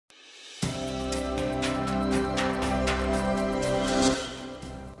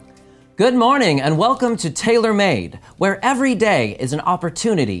Good morning and welcome to Tailor Made, where every day is an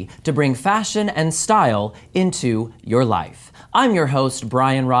opportunity to bring fashion and style into your life. I'm your host,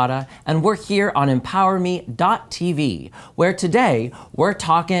 Brian Rodda, and we're here on emPOWERme.tv, where today we're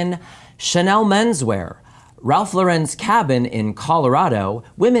talking Chanel menswear, Ralph Lauren's cabin in Colorado,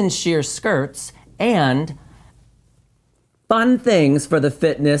 women's sheer skirts, and fun things for the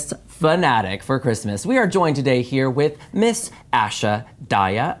fitness fanatic for Christmas. We are joined today here with Miss Asha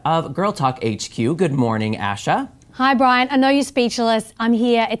Daya of Girl Talk HQ. Good morning, Asha. Hi, Brian. I know you're speechless. I'm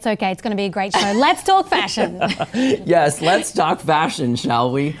here. It's okay. It's going to be a great show. Let's talk fashion. Yes, let's talk fashion,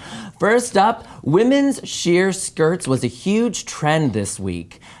 shall we? First up, women's sheer skirts was a huge trend this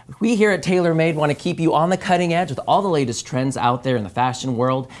week. We here at Tailor Made want to keep you on the cutting edge with all the latest trends out there in the fashion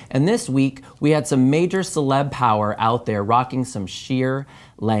world. And this week, we had some major celeb power out there rocking some sheer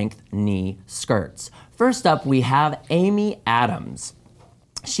length knee skirts. First up, we have Amy Adams.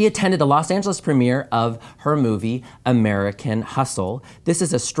 She attended the Los Angeles premiere of her movie, American Hustle. This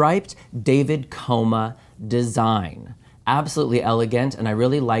is a striped David Koma design. Absolutely elegant, and I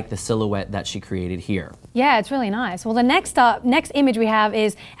really like the silhouette that she created here. Yeah, it's really nice. Well, the next image we have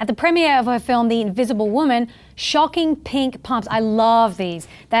is at the premiere of her film, The Invisible Woman, shocking pink pumps. I love these.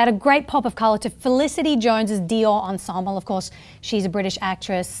 They had a great pop of color to Felicity Jones Dior ensemble. Of course, she's a British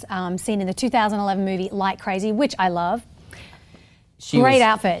actress seen in the 2011 movie Like Crazy, which I love. Great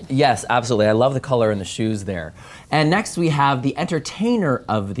outfit. Yes, absolutely. I love the color and the shoes there. And next we have the Entertainer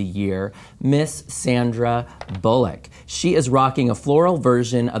of the Year, Miss Sandra Bullock. She is rocking a floral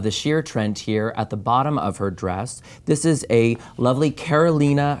version of the sheer trend here at the bottom of her dress. This is a lovely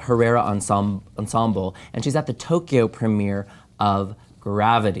Carolina Herrera ensemble, and she's at the Tokyo premiere of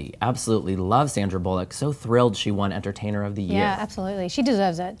Gravity. Absolutely love Sandra Bullock. So thrilled she won Entertainer of the Year. Yeah, absolutely. She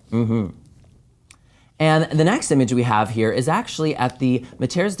deserves it. Mm-hmm. And the next image we have here is actually at the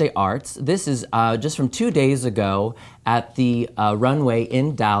Metiers D'art. This is just from 2 days ago at the runway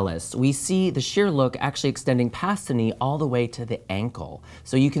in Dallas. We see the sheer look actually extending past the knee all the way to the ankle.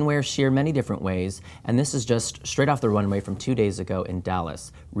 So you can wear sheer many different ways. And this is just straight off the runway from 2 days ago in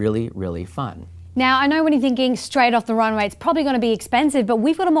Dallas. Really, really fun. Now, I know when you're thinking straight off the runway, it's probably going to be expensive, but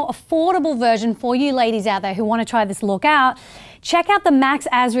we've got a more affordable version for you ladies out there who want to try this look out. Check out the Max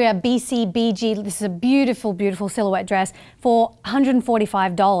Azria BCBG. This is a beautiful, beautiful silhouette dress for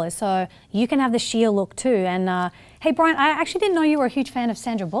 $145. So you can have the sheer look too. And hey, Brian, I actually didn't know you were a huge fan of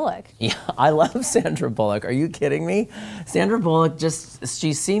Sandra Bullock. Yeah, I love Sandra Bullock. Are you kidding me? Sandra Bullock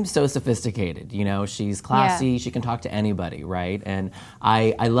she seems so sophisticated. You know, she's classy. Yeah. She can talk to anybody, right? And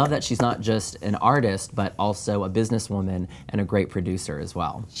I love that she's not just an artist, but also a businesswoman and a great producer as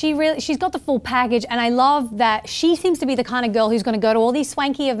well. She's got the full package, and I love that she seems to be the kind of girl who's going to go to all these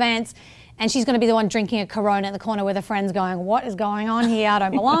swanky events, and she's going to be the one drinking a Corona at the corner with her friends going, what is going on here? I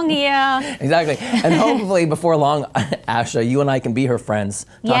don't belong here. Exactly. And hopefully before long, Asha, you and I can be her friends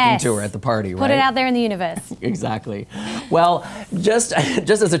talking to her at the party, right? Put it out there in the universe. Exactly. Well, just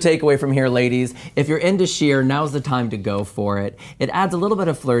as a takeaway from here, ladies, if you're into sheer, now's the time to go for it. It adds a little bit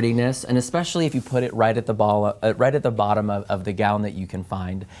of flirtiness, and especially if you put it right at the bottom of the gown that you can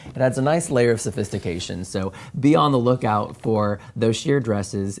find, it adds a nice layer of sophistication. So be on the lookout for those sheer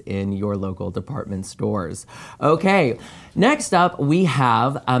dresses in your local department stores. Okay, next up we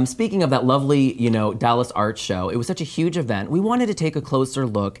have, speaking of that lovely, Dallas art show, it was such a huge event, we wanted to take a closer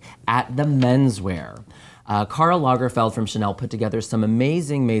look at the menswear. Karl Lagerfeld from Chanel put together some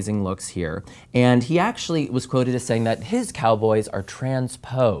amazing, amazing looks here, and he actually was quoted as saying that his cowboys are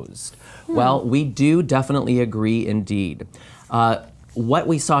transposed. Well, we do definitely agree indeed. What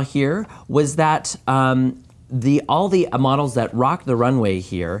we saw here was that all the models that rocked the runway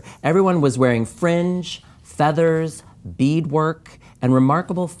here, everyone was wearing fringe, feathers, beadwork, and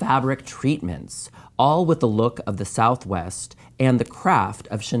remarkable fabric treatments, all with the look of the Southwest and the craft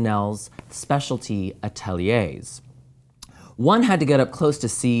of Chanel's specialty ateliers. One had to get up close to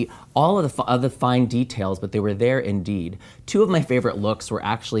see all of the fine details, but they were there indeed. Two of my favorite looks were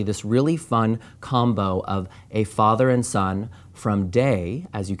actually this really fun combo of a father and son from day,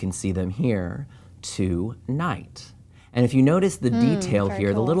 as you can see them here, to night. And if you notice the detail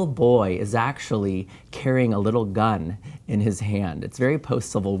here, cool. The little boy is actually carrying a little gun in his hand. It's very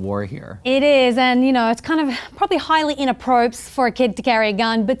post-Civil War here. It is, and it's kind of probably highly inappropriate for a kid to carry a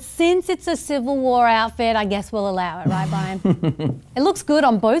gun, but since it's a Civil War outfit, I guess we'll allow it, right, Brian? It looks good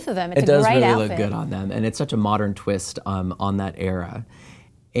on both of them. It's a great outfit. It does really look good on them, and it's such a modern twist on that era.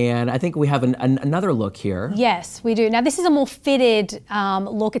 And I think we have another look here. Yes, we do. Now this is a more fitted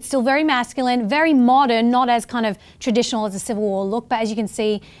look. It's still very masculine, very modern, not as kind of traditional as a Civil War look, but as you can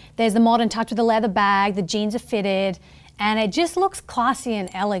see, there's the modern touch with the leather bag, the jeans are fitted, and it just looks classy and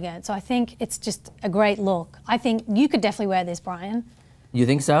elegant. So I think it's just a great look. I think you could definitely wear this, Brian. You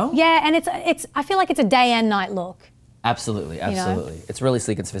think so? Yeah, and I feel like it's a day and night look. Absolutely, absolutely. You know? It's really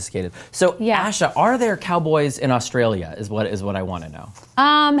sleek and sophisticated. So, yeah. Asha, are there cowboys in Australia is what I want to know.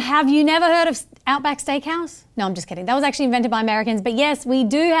 Have you never heard of Outback Steakhouse? No, I'm just kidding. That was actually invented by Americans. But yes, we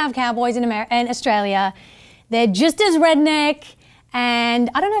do have cowboys in Australia. They're just as redneck. And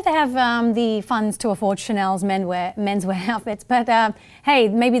I don't know if they have the funds to afford Chanel's menswear outfits, but hey,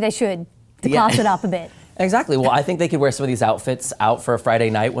 maybe they should to class it up a bit. Exactly. Well, I think they could wear some of these outfits out for a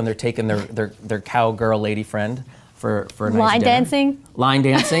Friday night when they're taking their cowgirl lady friend for a nice line dinner. Dancing. Line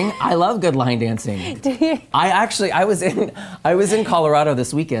dancing. I love good line dancing. Do you? I was in Colorado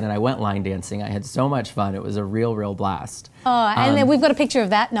this weekend and I went line dancing. I had so much fun. It was a real blast. Oh, and then we've got a picture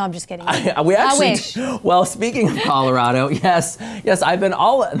of that. No, I'm just kidding. I wish. Well, speaking of Colorado, yes,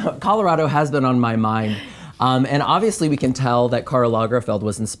 Colorado has been on my mind. And obviously we can tell that Karl Lagerfeld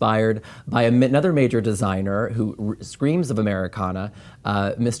was inspired by another major designer who screams of Americana,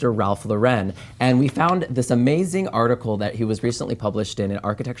 Mr. Ralph Lauren. And we found this amazing article that he was recently published in an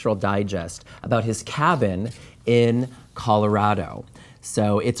Architectural Digest about his cabin in Colorado.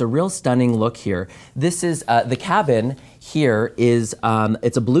 So it's a real stunning look here. This is, the cabin here is,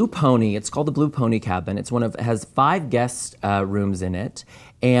 it's a Blue Pony. It's called the Blue Pony Cabin. It has 5 guest rooms in it.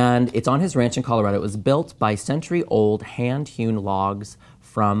 And it's on his ranch in Colorado. It was built by century-old hand-hewn logs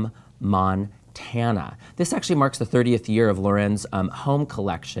from Montana. This actually marks the 30th year of Lauren's home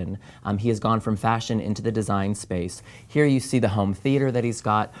collection. He has gone from fashion into the design space. Here you see the home theater that he's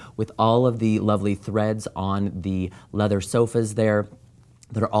got with all of the lovely threads on the leather sofas there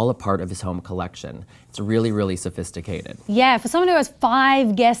that are all a part of his home collection. It's really sophisticated. Yeah, for someone who has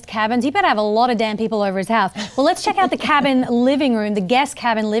 5 guest cabins, you better have a lot of damn people over his house. Well, let's check out the cabin living room, the guest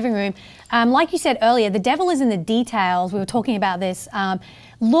cabin living room. Like you said earlier, the devil is in the details. We were talking about this.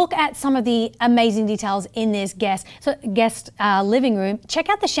 Look at some of the amazing details in this guest living room. Check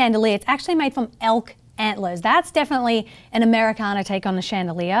out the chandelier. It's actually made from elk antlers. That's definitely an Americana take on the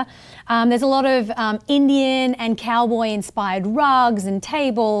chandelier. There's a lot of Indian and cowboy inspired rugs and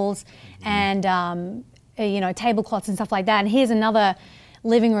tables and tablecloths and stuff like that. And here's another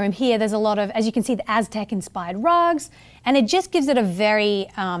living room here. There's a lot of, as you can see, the Aztec inspired rugs, and it just gives it a very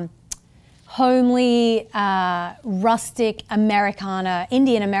homely, rustic Americana,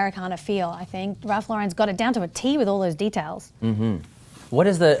 Indian Americana feel. I think Ralph Lauren's got it down to a T with all those details. Mm-hmm. What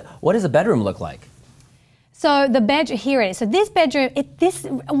does the bedroom look like? So the bedroom, here it is. So this bedroom, this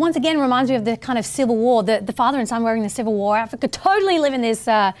once again reminds me of the kind of Civil War. The father and son wearing the Civil War outfit could totally live in this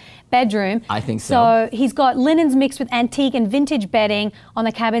bedroom. I think so. So he's got linens mixed with antique and vintage bedding on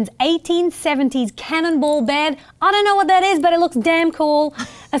the cabin's 1870s cannonball bed. I don't know what that is, but it looks damn cool.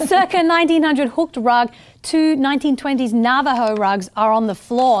 A circa 1900 hooked rug. 2 1920s Navajo rugs are on the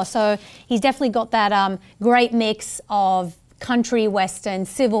floor. So he's definitely got that great mix of country, western,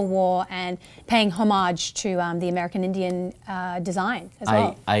 Civil War, and paying homage to the American Indian design as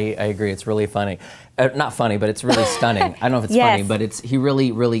well. I agree. It's really funny. Not funny, but it's really stunning. I don't know if it's yes. funny, but he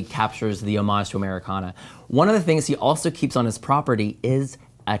really captures the homage to Americana. One of the things he also keeps on his property is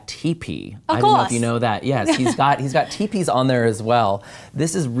a teepee. Of I course. don't know if you know that. Yes, he's got teepees on there as well.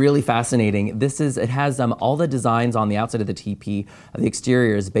 This is really fascinating. It has all the designs on the outside of the teepee of the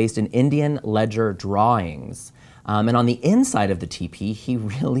exterior is based in Indian ledger drawings. And on the inside of the teepee, he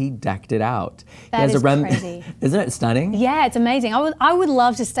really decked it out. That is crazy. Isn't it stunning? Yeah, it's amazing. I would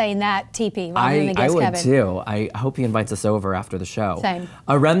love to stay in that teepee rather than the guest cabin. I would too. I hope he invites us over after the show. Same.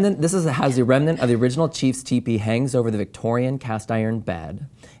 A remnant. Has a remnant of the original chief's teepee hangs over the Victorian cast iron bed,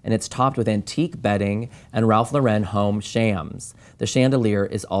 and it's topped with antique bedding and Ralph Lauren home shams. The chandelier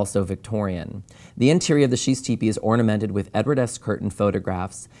is also Victorian. The interior of the chief's teepee is ornamented with Edward-esque curtain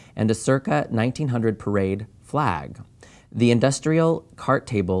photographs and a circa 1900 parade flag. The industrial cart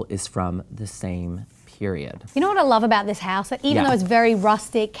table is from the same period. You know what I love about this house? That even though it's very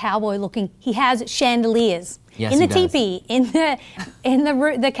rustic, cowboy looking, he has chandeliers yes, in the teepee, in the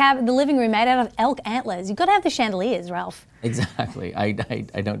living room made out of elk antlers. You've got to have the chandeliers, Ralph. Exactly. I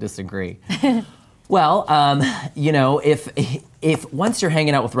don't disagree. Well, if once you're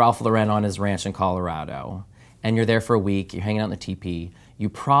hanging out with Ralph Lauren on his ranch in Colorado, and you're there for a week, you're hanging out in the teepee, you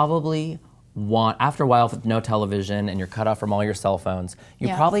probably after a while with no television and you're cut off from all your cell phones, you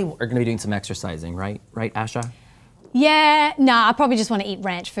probably are going to be doing some exercising, right? Right, Asha? Yeah, nah, I probably just want to eat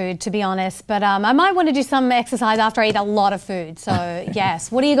ranch food, to be honest. But I might want to do some exercise after I eat a lot of food. So, yes.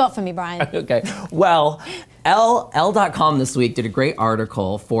 What do you got for me, Brian? Okay. Well, Elle.com this week did a great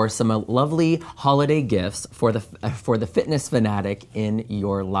article for some lovely holiday gifts for the fitness fanatic in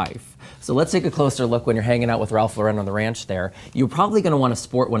your life. So let's take a closer look when you're hanging out with Ralph Lauren on the ranch there. You're probably going to want to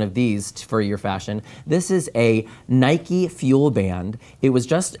sport one of these for your fashion. This is a Nike Fuel Band. It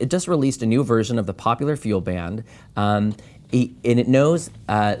just released a new version of the popular Fuel Band. And it knows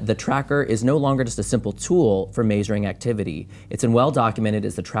the tracker is no longer just a simple tool for measuring activity. It's been well documented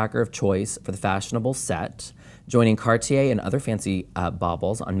as the tracker of choice for the fashionable set, joining Cartier and other fancy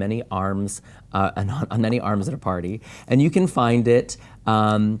baubles on many arms on many arms at a party. And you can find it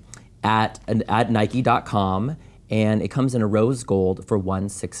at Nike.com, and it comes in a rose gold for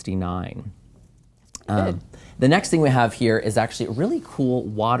 $169. The next thing we have here is actually a really cool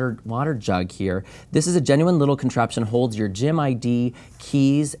water jug here. This is a genuine little contraption, holds your gym ID,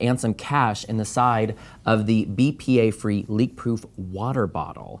 keys, and some cash in the side of the BPA-free leak-proof water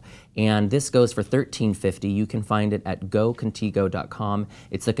bottle. And this goes for $13.50. You can find it at gocontigo.com.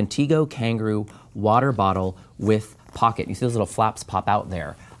 It's a Contigo Kangaroo water bottle with pocket. You see those little flaps pop out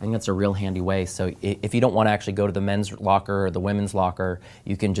there. I think that's a real handy way. So if you don't want to actually go to the men's locker or the women's locker,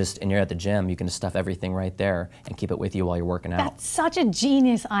 you can just, and you're at the gym, you can just stuff everything right there and keep it with you while you're working out. That's such a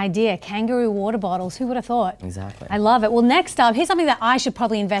genius idea. Kangaroo water bottles, who would have thought? Exactly. I love it. Well, next up, here's something that I should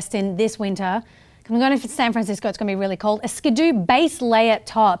probably invest in this winter. I'm going to San Francisco, it's going to be really cold. A Skidoo base layer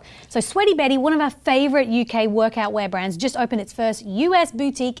top. So Sweaty Betty, one of our favorite UK workout wear brands, just opened its first US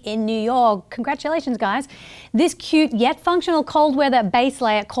boutique in New York. Congratulations, guys. This cute yet functional cold weather base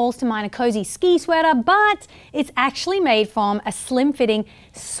layer calls to mind a cozy ski sweater, but it's actually made from a slim fitting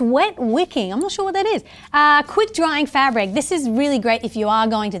sweat wicking. I'm not sure what that is. Quick drying fabric. This is really great if you are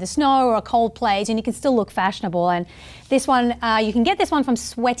going to the snow or a cold place and you can still look fashionable. And this one, you can get this one from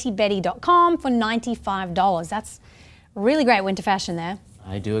sweatybetty.com for $95. That's really great winter fashion there.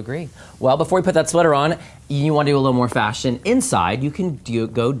 I do agree. Well, before we put that sweater on, you want to do a little more fashion inside. You can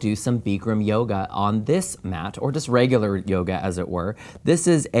go do some Bikram yoga on this mat, or just regular yoga as it were. This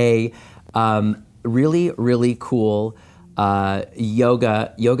is a really, really cool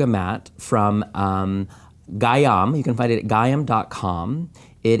yoga mat from Gayam. You can find it at gayam.com.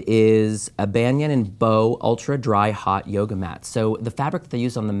 It is a banyan and bow ultra dry hot yoga mat. So the fabric that they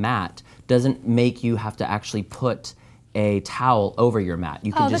use on the mat doesn't make you have to actually put a towel over your mat.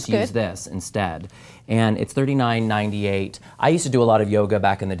 You can just use this instead. And it's $39.98. I used to do a lot of yoga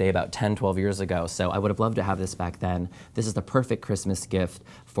back in the day, about 10, 12 years ago, so I would have loved to have this back then. This is the perfect Christmas gift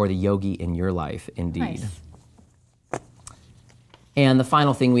for the yogi in your life, indeed. Nice. And the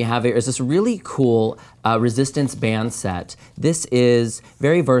final thing we have here is this really cool resistance band set. This is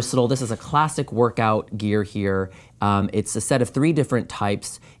very versatile. This is a classic workout gear here. It's a set of 3 different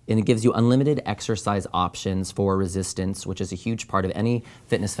types, and it gives you unlimited exercise options for resistance, which is a huge part of any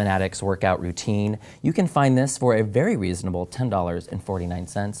Fitness Fanatics workout routine. You can find this for a very reasonable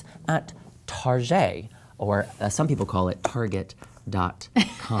 $10.49 at Target, or some people call it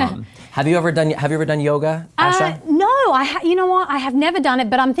Target.com. Have you ever done yoga, Asha? No, you know what? I have never done it,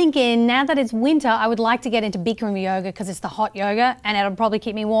 but I'm thinking now that it's winter, I would like to get into Bikram yoga because it's the hot yoga, and it'll probably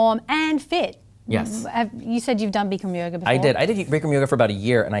keep me warm and fit. Yes. You said you've done Bikram yoga before? I did. I did Bikram yoga for about a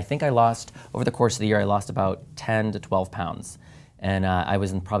year, and I think I lost, over the course of the year, I lost about 10 to 12 pounds. And I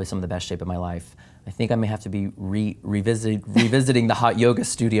was in probably some of the best shape of my life. I think I may have to be revisiting the hot yoga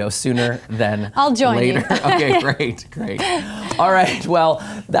studio sooner than I'll join later. You. Okay, great. All right, well,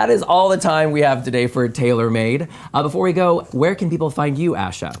 that is all the time we have today for Tailor Made. Before we go, where can people find you,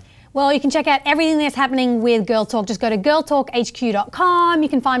 Asha? Well, you can check out everything that's happening with Girl Talk. Just go to girltalkhq.com. You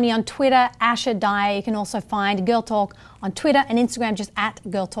can find me on Twitter, Asha Dyer. You can also find Girl Talk on Twitter and Instagram, just at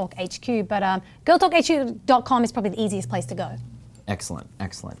girltalkhq. But girltalkhq.com is probably the easiest place to go. Excellent.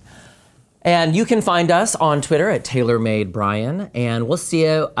 And you can find us on Twitter at TailorMadeBrian, and we'll see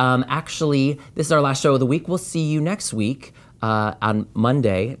you, actually, this is our last show of the week. We'll see you next week on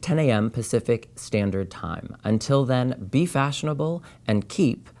Monday, 10 a.m. Pacific Standard Time. Until then, be fashionable and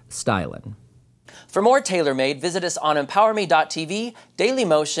keep styling. For more Tailor Made, visit us on emPOWERme.tv,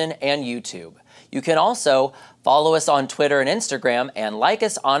 Dailymotion, and YouTube. You can also follow us on Twitter and Instagram, and like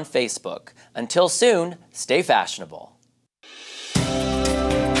us on Facebook. Until soon, stay fashionable.